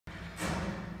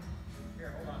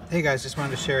Hey guys, just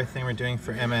wanted to share a thing we're doing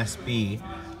for MSB.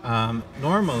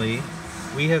 Normally,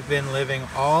 we have been living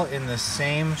all in the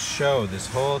same show this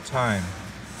whole time,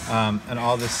 and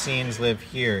all the scenes live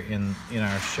here in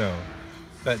our show.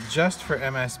 But just for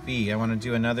MSB, I want to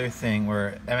do another thing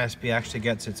where MSB actually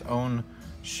gets its own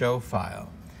show file.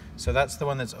 So that's the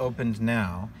one that's opened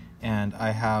now, and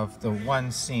I have the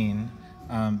one scene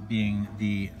being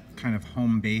the kind of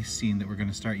home base scene that we're going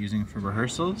to start using for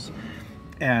rehearsals.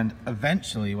 And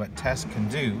eventually what Tess can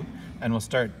do, and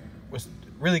we're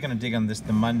really going to dig on this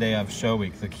the Monday of show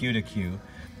week, the Q to Q,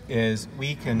 is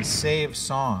we can save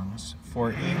songs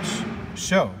for each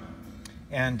show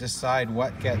and decide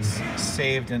what gets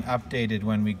saved and updated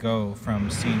when we go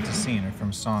from scene to scene or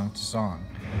from song to song.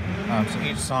 So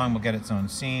each song will get its own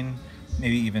scene,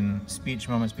 maybe even speech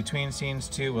moments between scenes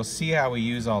too. We'll see how we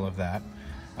use all of that.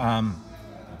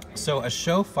 So a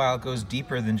show file goes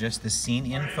deeper than just the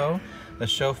scene info. The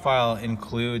show file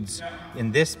includes,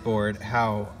 in this board,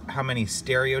 how many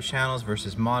stereo channels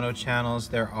versus mono channels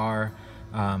there are,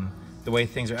 the way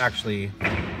things are actually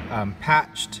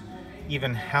patched,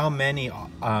 even how many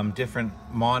different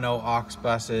mono aux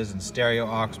buses and stereo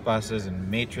aux buses and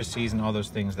matrices and all those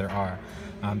things there are,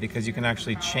 because you can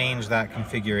actually change that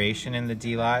configuration in the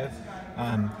DLive.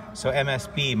 So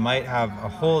MSB might have a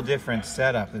whole different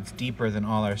setup that's deeper than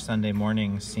all our Sunday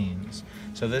morning scenes.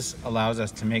 So this allows us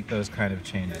to make those kind of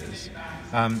changes.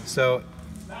 So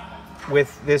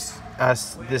with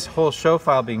this whole show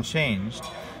file being changed,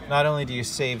 not only do you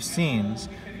save scenes,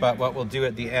 but what we'll do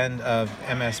at the end of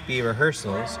MSB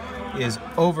rehearsals is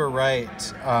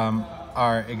overwrite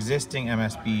our existing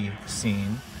MSB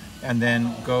scene and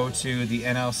then go to the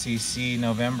NLCC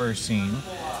November scene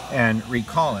and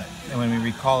recall it. And when we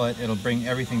recall it, it'll bring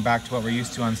everything back to what we're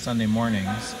used to on Sunday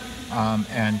mornings.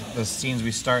 And the scenes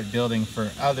we start building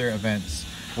for other events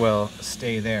will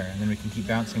stay there. And then we can keep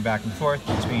bouncing back and forth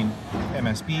between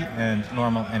MSB and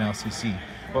normal NLCC.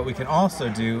 What we can also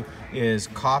do is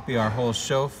copy our whole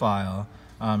show file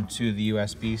to the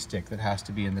USB stick that has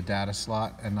to be in the data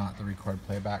slot and not the record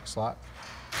playback slot.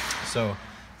 So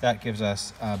that gives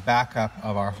us a backup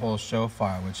of our whole show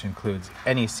file, which includes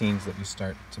any scenes that we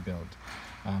start to build.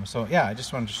 So yeah, I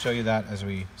just wanted to show you that as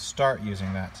we start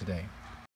using that today.